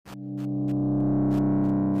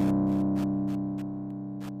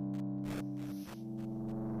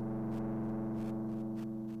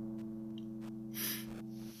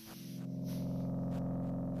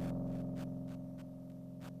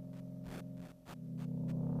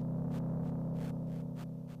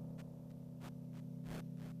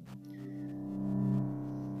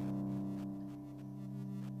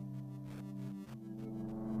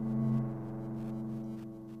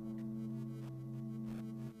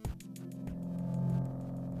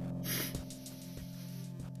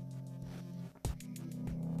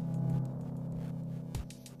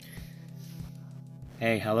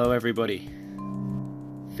Hey, hello everybody.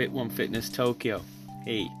 Fit One Fitness Tokyo.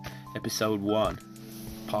 Hey, episode 1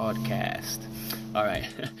 podcast. Alright,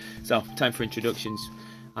 so time for introductions.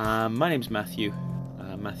 My name's Matthew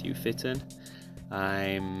Fitton.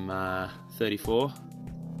 I'm 34.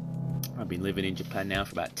 I've been living in Japan now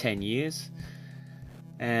for about 10 years.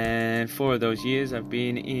 And 4 of those years I've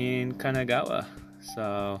been in Kanagawa.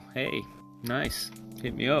 So, hey, nice.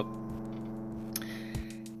 Hit me up.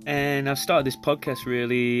 And I've started this podcast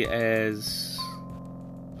really as,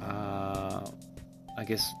 I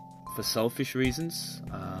guess, for selfish reasons.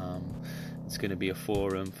 It's going to be a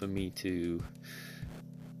forum for me to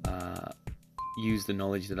use the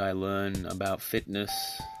knowledge that I learn about fitness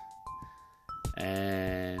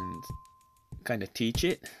and kind of teach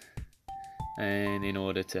it, and in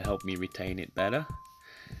order to help me retain it better.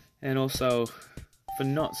 And also, for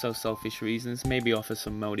not so selfish reasons, maybe offer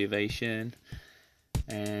some motivation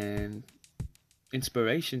and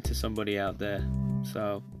inspiration to somebody out there.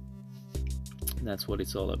 So that's what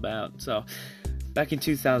it's all about. So back in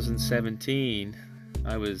 2017,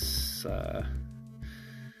 I was I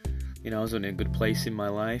was in a good place in my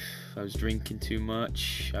life. I was drinking too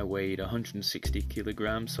much. I weighed 160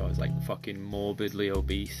 kilograms, so I was like fucking morbidly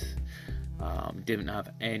obese. Didn't have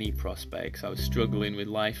any prospects. I was struggling with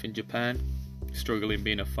life in Japan, struggling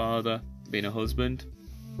being a father, being a husband,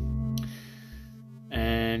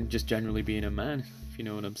 and just generally being a man, if you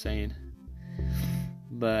know what I'm saying.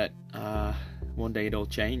 But one day it all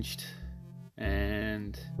changed,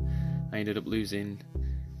 and I ended up losing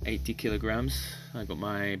 80 kilograms. I got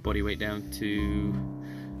my body weight down to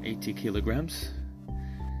 80 kilograms,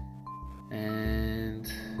 and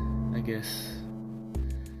I guess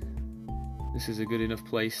this is a good enough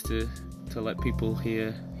place to let people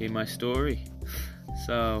hear my story.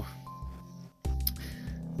 So,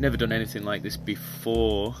 never done anything like this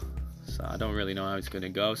before, so I don't really know how it's going to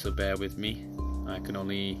go, so bear with me. I can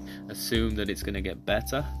only assume that it's going to get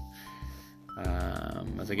better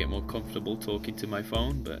as I get more comfortable talking to my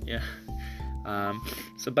phone. But yeah,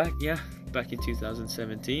 so back in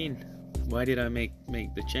 2017, why did I make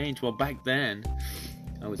the change? Well, back then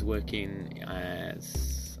I was working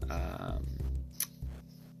as a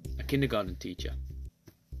kindergarten teacher,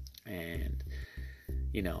 and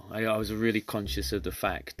I was really conscious of the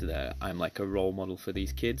fact that I'm like a role model for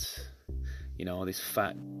these kids. This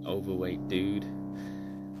fat, overweight dude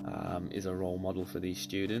is a role model for these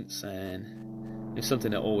students, and it's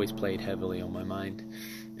something that always played heavily on my mind.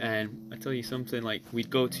 And I tell you something, like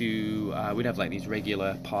we'd have like these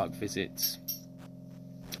regular park visits,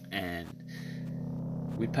 and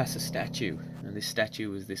we'd pass a statue, and this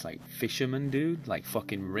statue was this like fisherman dude, like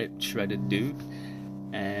fucking ripped, shredded dude,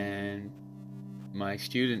 and my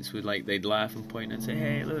students would they'd laugh and point and say,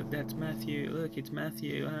 "Hey, look, that's Matthew. Look, it's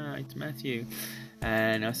Matthew. It's Matthew."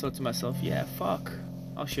 And I thought to myself, yeah, fuck,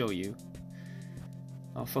 I'll show you.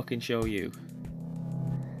 I'll fucking show you.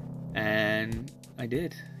 And I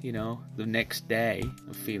did. The next day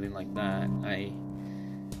of feeling like that, I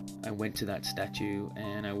went to that statue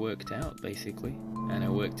and I worked out, basically. And I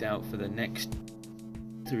worked out for the next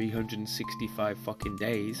 365 fucking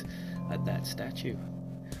days at that statue.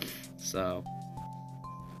 So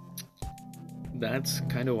that's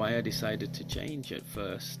kind of why I decided to change at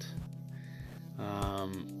first.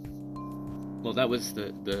 Well, that was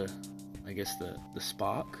the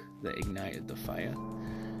spark that ignited the fire.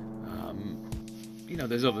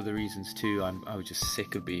 There's other reasons too. I was just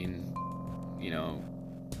sick of being,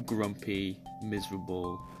 grumpy,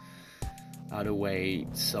 miserable,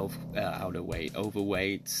 overweight,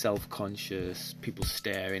 self-conscious, people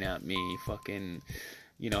staring at me, fucking,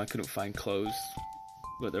 I couldn't find clothes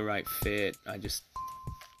with the right fit. I just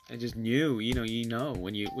knew,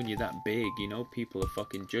 when you're that big, people are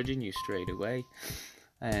fucking judging you straight away,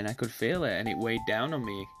 and I could feel it, and it weighed down on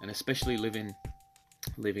me, and especially living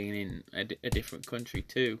in a different country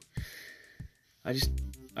too.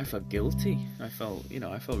 I felt guilty. I felt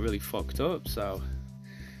really fucked up. So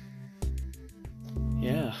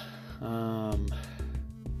yeah,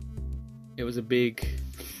 it was a big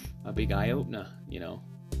a big eye opener, you know,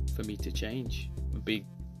 for me to change. A big,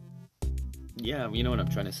 yeah, you know what I'm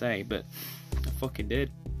trying to say, but I fucking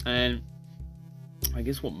did. And I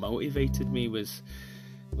guess what motivated me was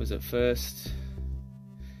at first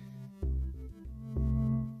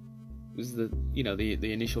was the, you know,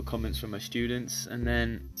 the initial comments from my students, and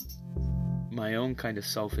then my own kind of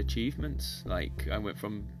self-achievements. Like, I went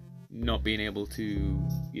from not being able to,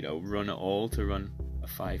 you know, run at all to run a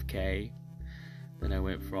 5k. Then I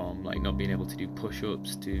went from like not being able to do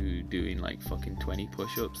push-ups to doing like fucking 20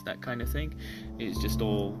 push-ups, that kind of thing. It's just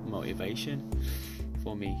all motivation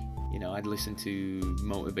for me. You know, I'd listen to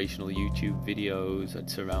motivational YouTube videos. I'd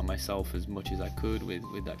surround myself as much as I could with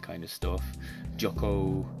that kind of stuff.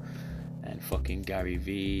 Jocko and fucking Gary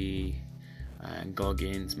Vee and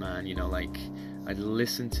Goggins, man. You know, like, I'd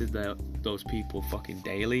listen to those people fucking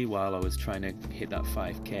daily while I was trying to hit that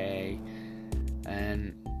 5k.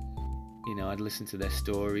 And, you know, I'd listen to their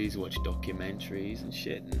stories, watch documentaries and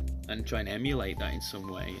shit, and try and emulate that in some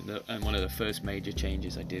way. And one of the first major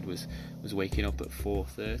changes I did was waking up at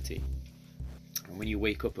 4:30. And when you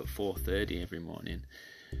wake up at 4:30 every morning,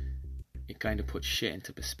 it kind of puts shit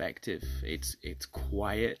into perspective. It's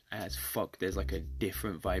quiet as fuck. There's like a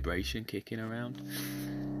different vibration kicking around.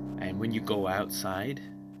 And when you go outside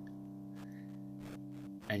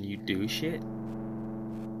and you do shit,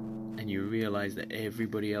 and you realize that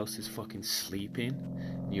everybody else is fucking sleeping,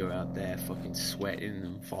 you're out there fucking sweating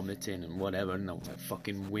and vomiting and whatever, no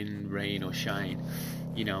fucking wind, rain or shine,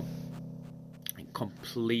 you know, it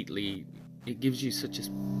completely, it gives you such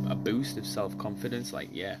a boost of self-confidence. Like,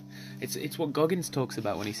 yeah, it's what Goggins talks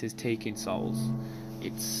about when he says taking souls.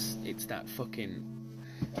 It's that fucking,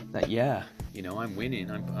 that, yeah, you know, I'm winning.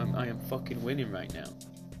 I am fucking winning right now.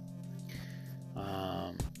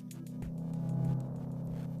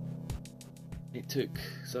 It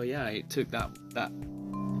took that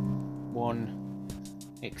one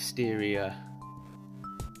exterior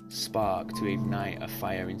spark to ignite a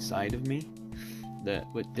fire inside of me that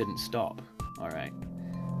didn't stop. All right,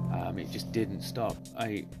 it just didn't stop.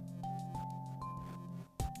 I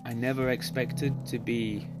never expected to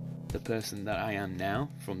be the person that I am now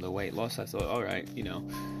from the weight loss. I thought, all right, you know,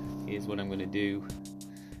 here's what I'm gonna do.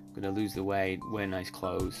 I'm gonna lose the weight, wear nice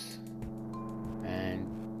clothes, and,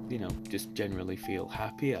 you know, just generally feel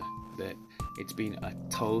happier. That it's been a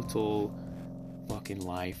total fucking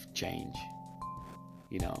life change.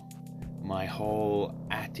 You know, my whole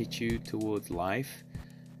attitude towards life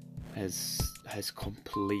has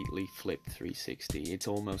completely flipped 360. It's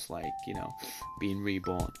almost like, you know, being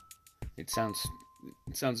reborn. It sounds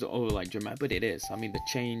like dramatic, but it is. I mean, the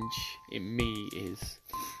change in me is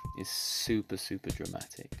super, super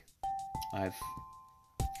dramatic.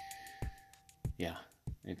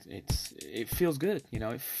 It feels good, you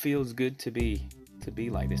know. It feels good to be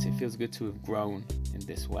like this. It feels good to have grown in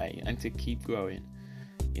this way and to keep growing,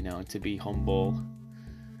 you know, and to be humble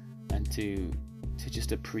and to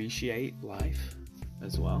just appreciate life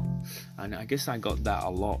as well. And I guess I got that a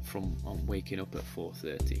lot from waking up at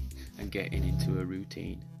 4:30 and getting into a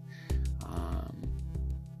routine.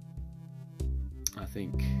 I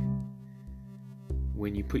think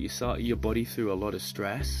when you put your body through a lot of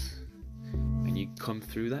stress, and you come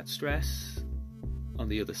through that stress on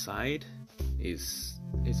the other side, is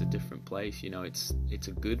a different place. You know, it's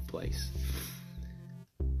a good place.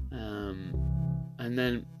 And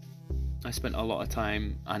then I spent a lot of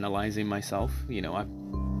time analyzing myself. You know,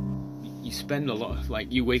 you spend a lot of,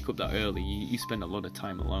 like, you wake up that early, you spend a lot of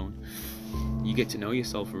time alone. You get to know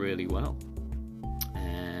yourself really well.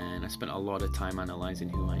 And I spent a lot of time analyzing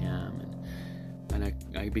who I am, and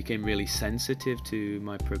I became really sensitive to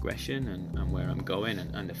my progression and where I'm going.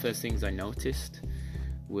 And the first things I noticed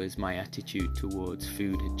was my attitude towards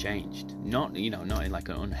food had changed. Not in like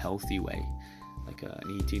an unhealthy way, like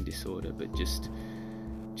an eating disorder, but just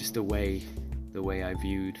the way I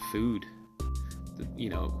viewed food. You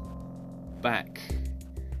know, back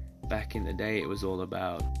in the day, it was all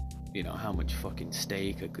about, you know, how much fucking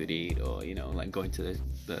steak I could eat, or, you know, like going to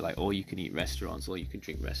the like all you can eat restaurants, all you can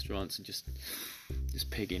drink restaurants, and just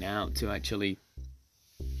pigging out, to actually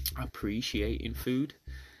appreciating food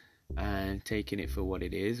and taking it for what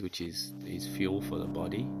it is, which is fuel for the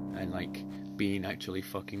body, and like being actually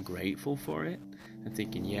fucking grateful for it, and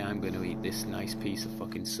thinking, yeah, I'm going to eat this nice piece of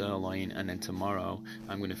fucking sirloin, and then tomorrow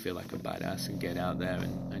I'm going to feel like a badass and get out there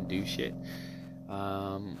and do shit.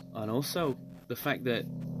 And also the fact that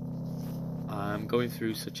I'm going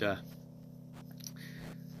through such a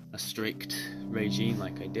strict regime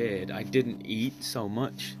like I didn't eat so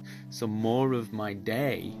much, so more of my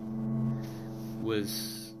day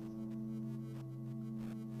was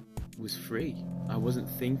was free. I wasn't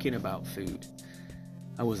thinking about food.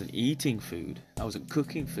 I wasn't eating food. I wasn't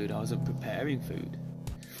cooking food. I wasn't preparing food.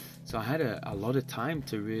 So I had a lot of time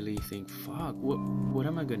to really think, fuck, what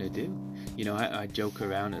am I going to do? You know, I joke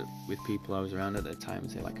around with people I was around at the time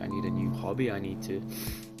and say, like, I need a new hobby. I need to,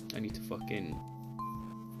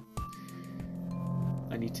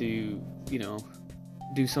 you know,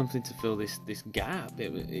 do something to fill this gap.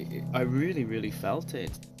 I really, really felt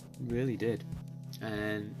it. Really did.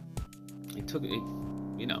 And it took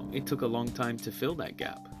a long time to fill that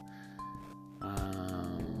gap.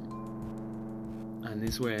 And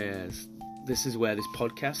this is where this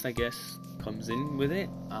podcast, I guess, comes in with it.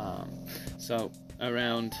 So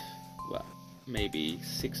around, maybe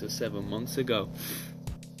 6 or 7 months ago,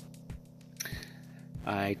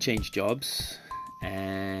 I changed jobs,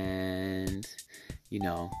 and, you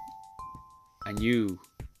know, I knew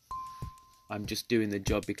I'm just doing the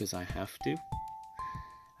job because I have to.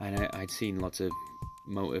 And I'd seen lots of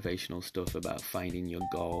motivational stuff about finding your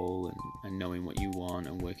goal and knowing what you want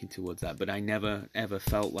and working towards that, but I never ever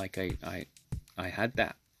felt like I had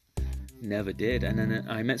that. Never did. And then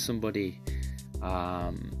I met somebody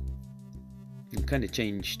and kind of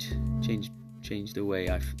changed the way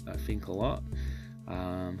I think a lot.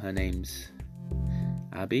 Her name's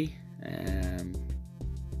Abby.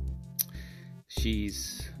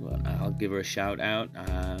 I'll give her a shout out.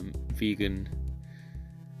 Vegan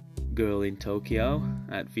Girl in Tokyo,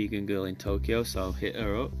 at Vegan Girl in Tokyo, so hit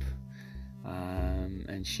her up.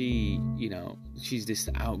 And she, you know, she's this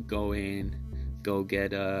outgoing,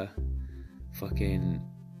 go-getter, fucking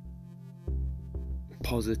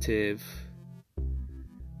positive,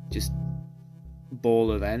 just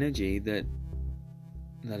ball of energy that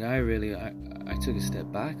I took a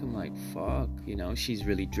step back. I'm like, fuck, you know, she's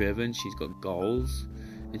really driven, she's got goals,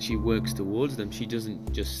 and she works towards them. She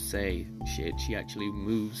doesn't just say shit, she actually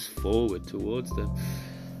moves forward towards them.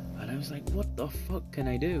 And I was like, what the fuck can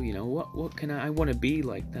I do? You know, what can I want to be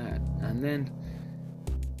like that. And then,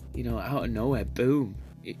 you know, out of nowhere, boom,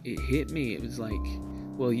 it hit me. It was like,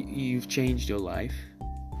 well, you've changed your life.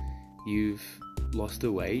 You've lost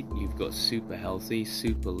the weight. You've got super healthy,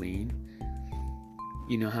 super lean.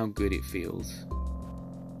 You know how good it feels.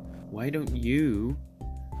 Why don't you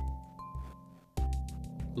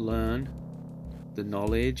learn the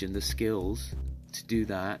knowledge and the skills to do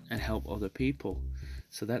that and help other people?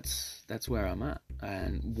 So that's where I'm at.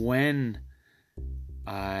 And when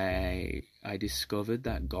I discovered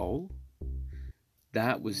that goal,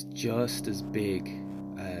 that was just as big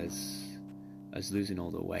as losing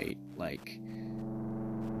all the weight. Like,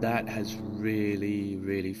 that has really,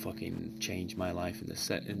 really fucking changed my life in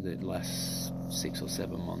the last 6 or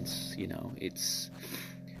 7 months. You know, it's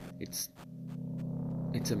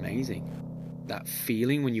amazing. That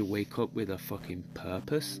feeling when you wake up with a fucking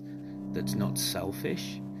purpose that's not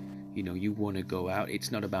selfish. You know, you want to go out.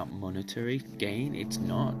 It's not about monetary gain. It's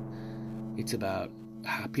not. It's about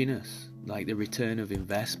happiness. Like, the return of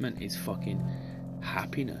investment is fucking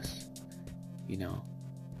happiness. You know,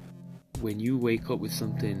 when you wake up with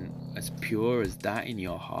something as pure as that in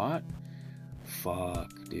your heart,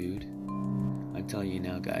 fuck, dude. I'm telling you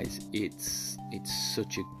now, guys, it's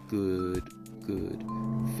such a good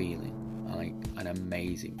feeling. Like, an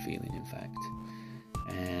amazing feeling, in fact.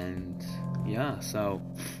 And yeah, so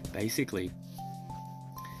basically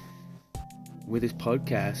with this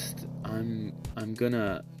podcast, I'm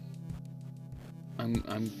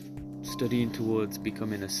studying towards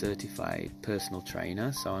becoming a certified personal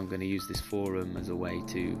trainer. So I'm going to use this forum as a way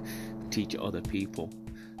to teach other people.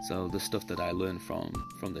 So the stuff that I learned from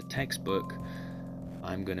the textbook,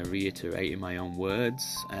 I'm going to reiterate in my own words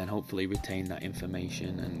and hopefully retain that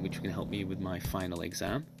information, and which can help me with my final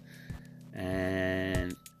exam.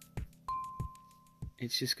 And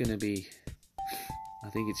it's just going to be, I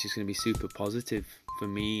think it's just going to be super positive for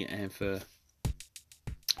me and for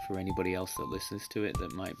anybody else that listens to it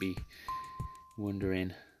that might be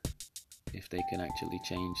wondering if they can actually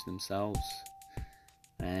change themselves.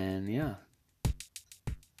 And yeah,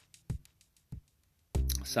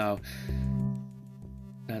 so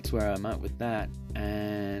that's where I'm at with that.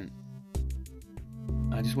 And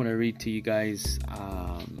I just want to read to you guys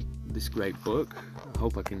this great book. I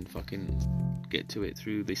hope I can fucking get to it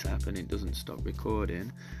through this app and it doesn't stop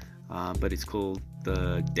recording. But it's called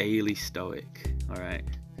The Daily Stoic. Alright,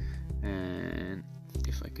 and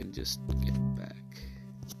if I can just get back,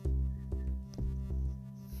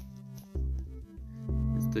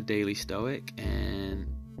 it's The Daily Stoic, and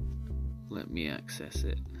let me access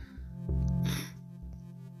it.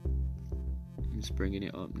 I'm just bringing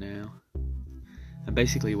it up now. And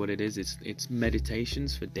basically what it is, it's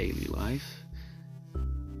meditations for daily life.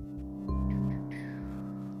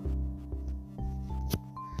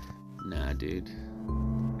 dude.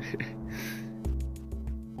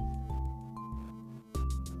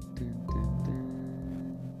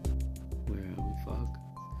 Where are we? Fuck.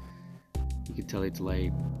 You can tell it's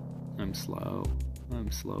late. I'm slow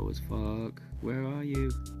as fuck. Where are you?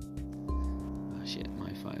 Oh shit,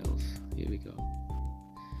 my files. Here we go.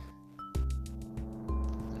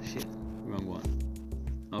 Oh shit, wrong one.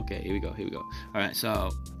 Okay, here we go. Alright, so,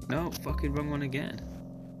 no, fucking wrong one again.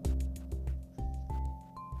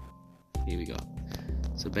 Here we go.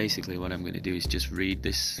 So basically what I'm going to do is just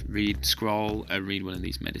scroll and read one of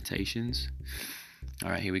these meditations.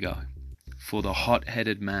 Alright, here we go. For the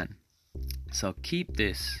hot-headed man. So keep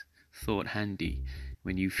this thought handy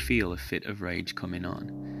when you feel a fit of rage coming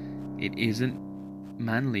on. It isn't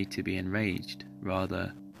manly to be enraged,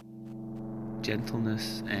 rather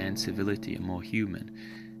gentleness and civility are more human,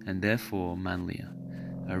 and therefore manlier.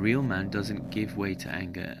 A real man doesn't give way to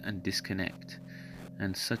anger and disconnect,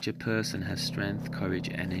 and such a person has strength, courage,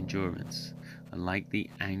 and endurance, unlike the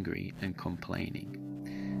angry and complaining.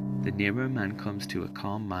 The nearer a man comes to a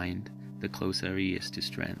calm mind, the closer he is to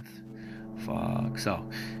strength. Fuck. So,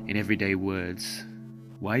 in everyday words,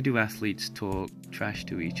 why do athletes talk trash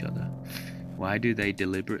to each other? Why do they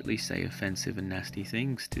deliberately say offensive and nasty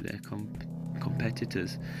things to their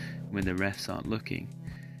competitors when the refs aren't looking?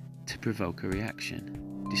 To provoke a reaction.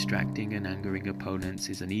 Distracting and angering opponents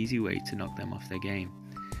is an easy way to knock them off their game.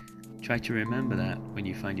 Try to remember that when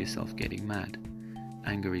you find yourself getting mad.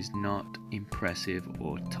 Anger is not impressive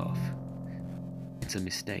or tough. It's a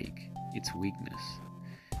mistake. It's weakness.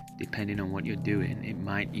 Depending on what you're doing, it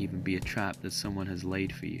might even be a trap that someone has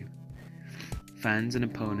laid for you. Fans and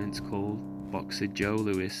opponents called boxer Joe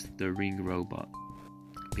Louis the ring robot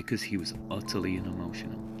because he was utterly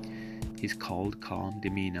unemotional. His cold, calm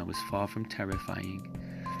demeanor was far from terrifying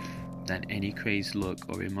than any crazed look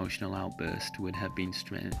or emotional outburst would have been.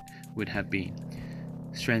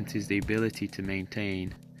 Strength is the ability to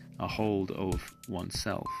maintain a hold of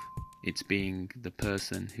oneself. It's being the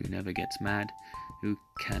person who never gets mad, who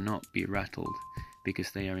cannot be rattled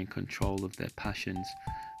because they are in control of their passions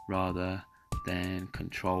rather than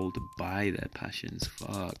controlled by their passions.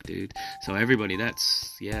 Fuck, dude. So everybody,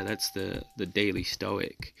 that's the Daily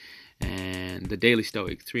Stoic. And the Daily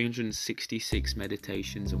Stoic, 366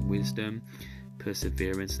 meditations on wisdom,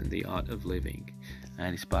 perseverance, and the art of living.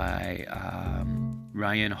 And it's by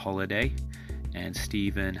Ryan Holiday and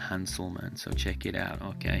Stephen Hanselman. So check it out,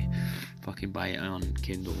 okay? Fucking buy it on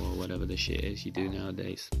Kindle or whatever the shit is you do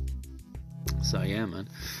nowadays. So yeah, man,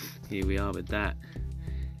 here we are with that.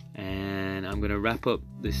 And I'm going to wrap up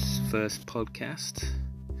this first podcast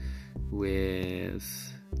with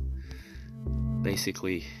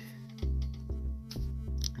basically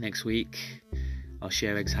next week I'll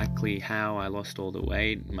share exactly how I lost all the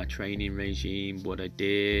weight, my training regime, what I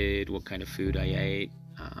did, what kind of food I ate,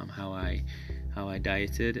 how I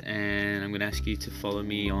dieted, and I'm going to ask you to follow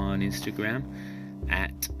me on Instagram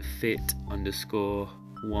at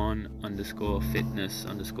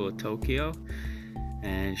fit_1_fitness_Tokyo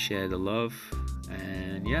and share the love.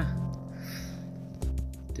 And yeah,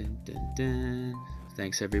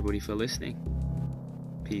 thanks everybody for listening.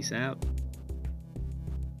 Peace out.